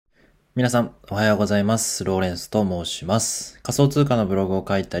皆さん、おはようございます。ローレンスと申します。仮想通貨のブログを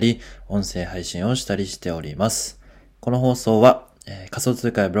書いたり、音声配信をしたりしております。この放送は、仮想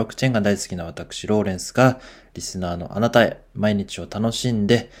通貨やブロックチェーンが大好きな私、ローレンスが、リスナーのあなたへ、毎日を楽しん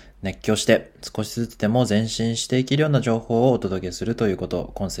で、熱狂して、少しずつでも前進していけるような情報をお届けするということを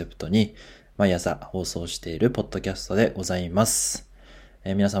コンセプトに、毎朝放送しているポッドキャストでございます。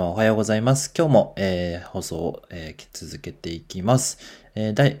皆様おはようございます。今日も、放送を、続けていきます。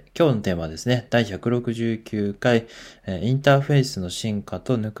今日のテーマはですね、第169回、インターフェースの進化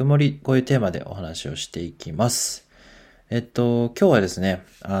とぬくもり、こういうテーマでお話をしていきます。今日はですね、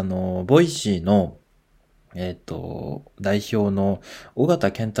ボイシーの代表の尾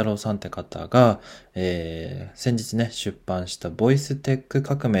形健太郎さんって方が、先日ね、出版したボイステック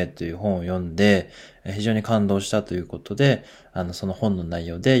革命という本を読んで、非常に感動したということで、その本の内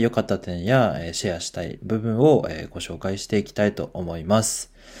容で良かった点や、シェアしたい部分を、ご紹介していきたいと思いま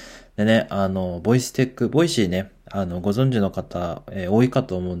す。でね、ボイステック、ボイシーね、ご存知の方、多いか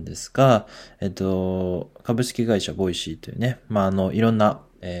と思うんですが、株式会社ボイシーというね、いろんな、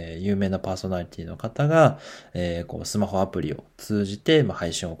有名なパーソナリティの方が、スマホアプリを通じて、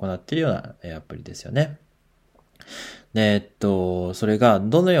配信を行っているような、アプリですよね。で、それが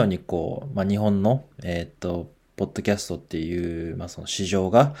どのように日本の、ポッドキャストっていう、その市場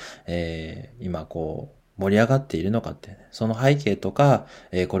が、今盛り上がっているのかってね、その背景とか、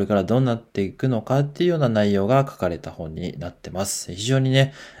これからどうなっていくのかっていうような内容が書かれた本になってます。非常に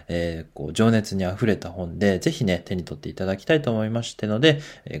ね、情熱に溢れた本で、ぜひね、手に取っていただきたいと思いましてので、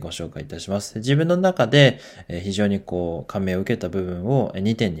ご紹介いたします。自分の中で、非常に感銘を受けた部分を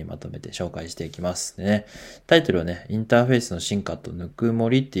2点にまとめて紹介していきます。でね、タイトルはね、インターフェースの進化とぬくも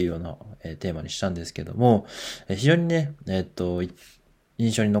りっていうような、テーマにしたんですけども、非常にね、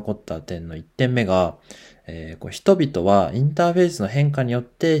印象に残った点の1点目が、人々はインターフェースの変化によっ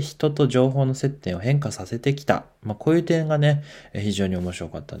て人と情報の接点を変化させてきた。こういう点がね、非常に面白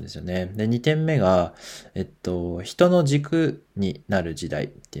かったんですよね。で、2点目が、人の軸になる時代っ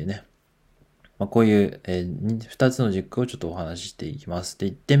ていうね。こういう、2つの軸をちょっとお話ししていきます。で、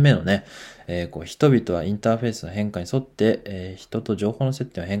1点目のね、人々はインターフェースの変化に沿って、人と情報の接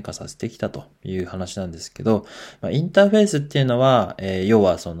点を変化させてきたという話なんですけど、インターフェースっていうのは、要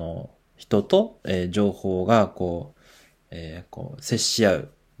はその人と、情報が接し合う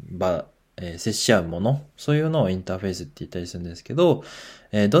場、接し合うもの、そういうのをインターフェースって言ったりするんですけど、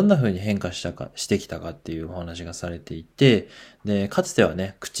どんな風に変化してきたかっていうお話がされていて、で、かつては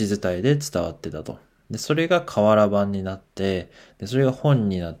ね、口伝えで伝わってたと。で、それが瓦版になって、で、それが本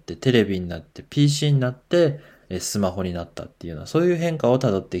になって、テレビになって、PC になって、スマホになったっていうような、そういう変化を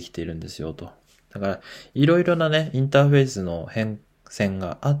辿ってきているんですよと。だから、いろいろなね、インターフェースの変線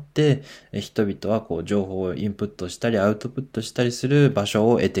があって、人々は情報をインプットしたりアウトプットしたりする場所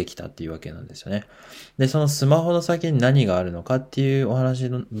を得てきたっていうわけなんですよね。で、そのスマホの先に何があるのかっていうお話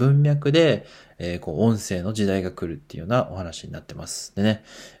の文脈で、音声の時代が来るっていうようなお話になってます。でね、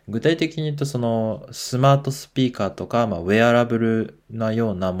具体的に言うとそのスマートスピーカーとか、ウェアラブルな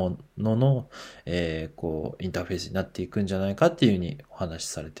ようなものの、インターフェースになっていくんじゃないかっていうふうにお話し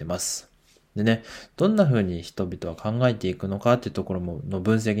されてます。でね、どんな風に人々は考えていくのかっていうところの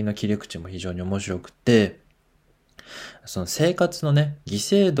分析の切り口も非常に面白くて、その生活のね、犠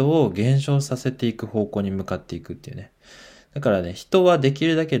牲度を減少させていく方向に向かっていくっていうね。だからね、人はでき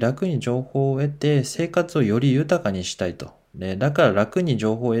るだけ楽に情報を得て、生活をより豊かにしたいと。で、だから楽に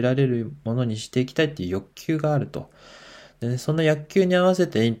情報を得られるものにしていきたいっていう欲求があると。でね、その欲求に合わせ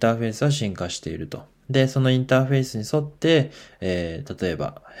てインターフェースは進化していると。で、そのインターフェースに沿って、例え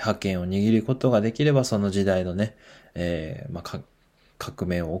ば、覇権を握ることができれば、その時代のね、革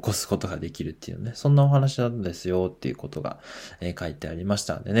命を起こすことができるっていうね、そんなお話なんですよっていうことが、書いてありまし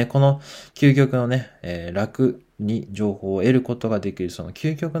たんでね、この究極のね、楽に情報を得ることができる、その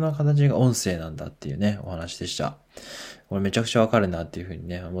究極の形が音声なんだっていうね、お話でした。これめちゃくちゃわかるなっていうふうに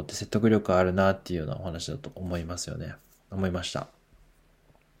ね、思って説得力あるなっていうようなお話だと思いますよね。思いました。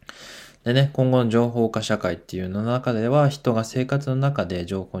でね、今後の情報化社会っていうの中では、人が生活の中で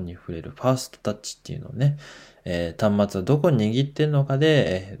情報に触れるファーストタッチっていうのをね、端末をどこに握ってるのか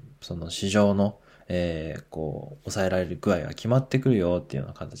で、その市場の、抑えられる具合が決まってくるよっていうよう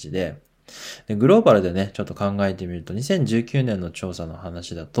な形で、で、グローバルでね、ちょっと考えてみると、2019年の調査の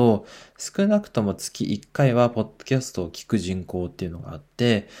話だと、少なくとも月1回はポッドキャストを聞く人口っていうのがあっ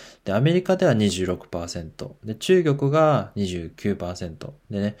て、で、アメリカでは26%、で、中国が29%、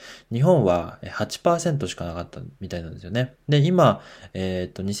でね、日本は8%しかなかったみたいなんですよね。で、今、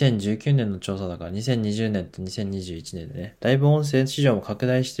2019年の調査だから2020年と2021年でね、だいぶ音声市場も拡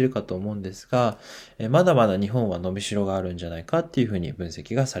大してるかと思うんですが、まだまだ日本は伸びしろがあるんじゃないかっていうふうに分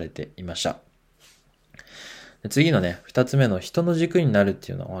析がされていました。次のね、二つ目の人の軸になるっ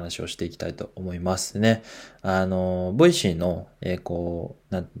ていうようなお話をしていきたいと思いますね。ボイシーの、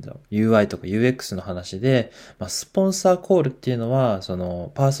なんていうんだろう、UI とか UX の話で、スポンサーコールっていうのは、そ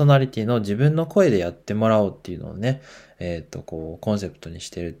の、パーソナリティの自分の声でやってもらおうっていうのをね、コンセプトにし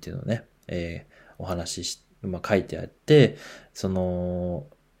てるっていうのをね、お話しし、書いてあって、その、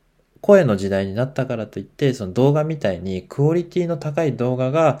声の時代になったからといって、その動画みたいにクオリティの高い動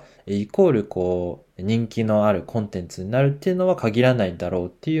画がイコール人気のあるコンテンツになるっていうのは限らないんだろうっ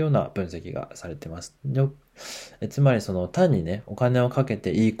ていうような分析がされてます。つまりその単にね、お金をかけ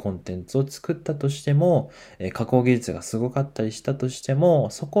ていいコンテンツを作ったとしても、加工技術がすごかったりしたとしても、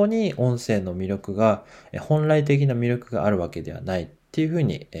そこに音声の魅力が、本来的な魅力があるわけではないっていうふう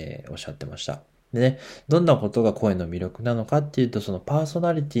に、おっしゃってました。でね、どんなことが声の魅力なのかっていうと、そのパーソ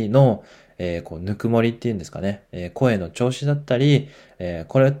ナリティの、ぬくもりっていうんですかね、声の調子だったり、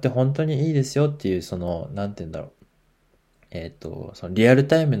これって本当にいいですよっていう、その、なんて言うんだろう。そのリアル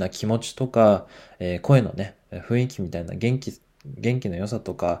タイムな気持ちとか、声のね、雰囲気みたいな元気の良さ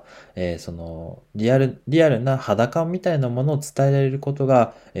とか、そのリアルな肌感みたいなものを伝えられること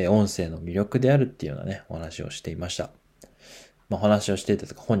が、音声の魅力であるっていうようなね、お話をしていました。お話をしていた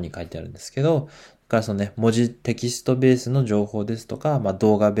とか本に書いてあるんですけど、からそのね、テキストベースの情報ですとか、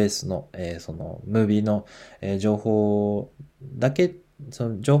動画ベースの、そのムービーの、情報だけ、そ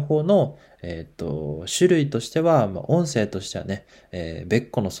の情報の、種類としては、音声としてはね、別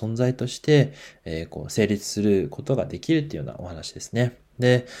個の存在として、成立することができるっていうようなお話ですね。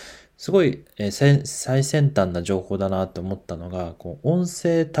で、すごい、最先端な情報だなと思ったのが、音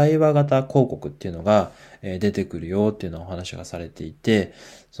声対話型広告っていうのが、出てくるよっていうようなお話がされていて、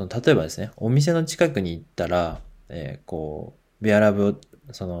例えばですね、お店の近くに行ったら、ベアラブを、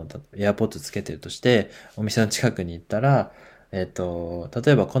エアポッドつけてるとして、お店の近くに行ったら、例え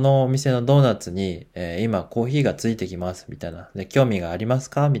ばこのお店のドーナツに、今コーヒーがついてきますみたいな。で、興味がありま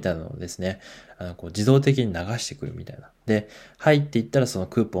すかみたいなのをですね、自動的に流してくるみたいな。で、はいって言ったらその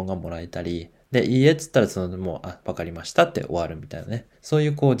クーポンがもらえたり、で、いいえっつったらもう、わかりましたって終わるみたいなね。そうい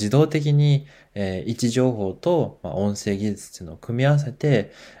う自動的に、位置情報と、音声技術っていうのを組み合わせ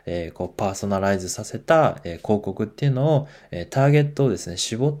て、パーソナライズさせた、広告っていうのを、ターゲットをですね、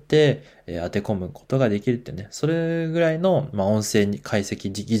絞って、当て込むことができるってね、それぐらいの、音声解析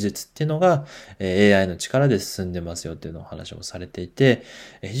技術っていうのが、AI の力で進んでますよっていうのをお話もされていて、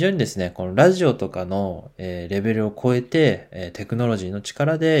非常にですね、このラジオとかの、レベルを超えて、テクノロジーの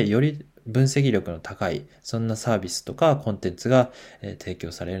力でより分析力の高い、そんなサービスとかコンテンツが、提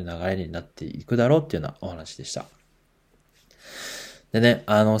供される流れになっていくだろうっていうようなお話でした。でね、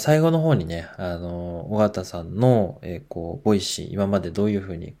最後の方にね、尾形さんの、ボイシー、今までどういうふ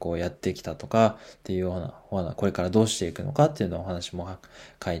うにやってきたとかっていうような、これからどうしていくのかっていうのお話も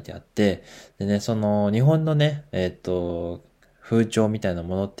書いてあって、でね、その、日本のね、風潮みたいな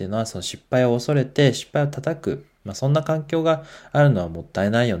ものっていうのは、その失敗を恐れて失敗を叩く。そんな環境があるのはもったい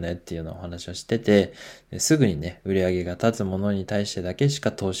ないよねっていうようなお話をしてて、すぐにね、売り上げが立つものに対してだけし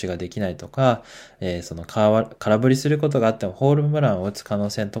か投資ができないとか、その空振りすることがあってもホールムランを打つ可能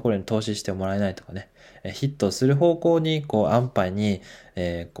性のところに投資してもらえないとかね、ヒットする方向に安牌に、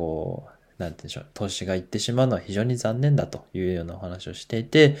なんて言うんでしょう、投資が行ってしまうのは非常に残念だというようなお話をしてい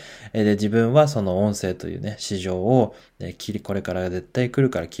て、で、自分はその音声というね、市場を、これから絶対来る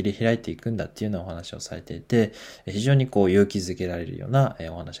から切り開いていくんだっていうようなお話をされていて、非常に勇気づけられるような、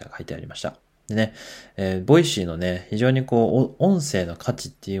お話が書いてありました。でね、ボイシーのね、非常に音声の価値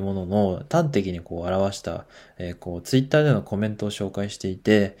っていうものの端的に表した、ツイッターでのコメントを紹介してい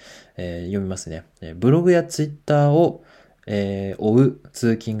て、読みますね。ブログやツイッターを追う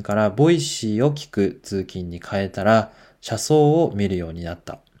通勤からボイシーを聞く通勤に変えたら車窓を見るようになっ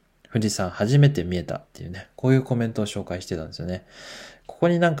た。富士山初めて見えたっていうね、こういうコメントを紹介してたんですよね。ここ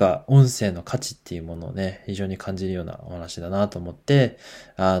になんか音声の価値っていうものをね、非常に感じるようなお話だなと思って、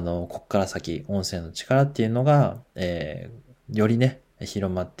こっから先音声の力っていうのが、よりね、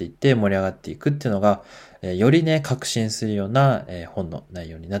広まっていって盛り上がっていくっていうのが、よりね、確信するような、本の内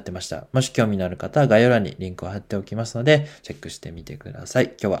容になってました。もし興味のある方は概要欄にリンクを貼っておきますので、チェックしてみてください。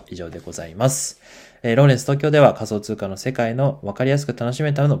今日は以上でございます。ローレンス東京では仮想通貨の世界の分かりやすく楽し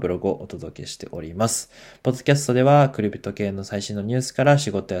めためのブログをお届けしております。ポッドキャストではクリプト系の最新のニュースから仕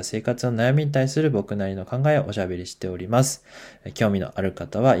事や生活の悩みに対する僕なりの考えをおしゃべりしております。興味のある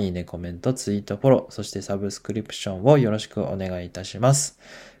方はいいね、コメント、ツイート、フォロー、そしてサブスクリプションをよろしくお願いいたします。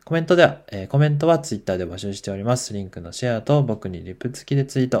コメントはツイッターで募集しております。リンクのシェアと僕にリプ付きで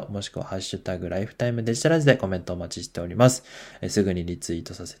ツイート、もしくはハッシュタグライフタイムデジタライズでコメントお待ちしております。すぐにリツイー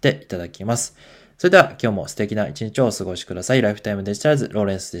トさせていただきます。それでは今日も素敵な一日をお過ごしください。ライフタイムデジタライズロー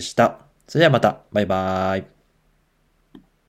レンスでした。それではまた。バイバーイ。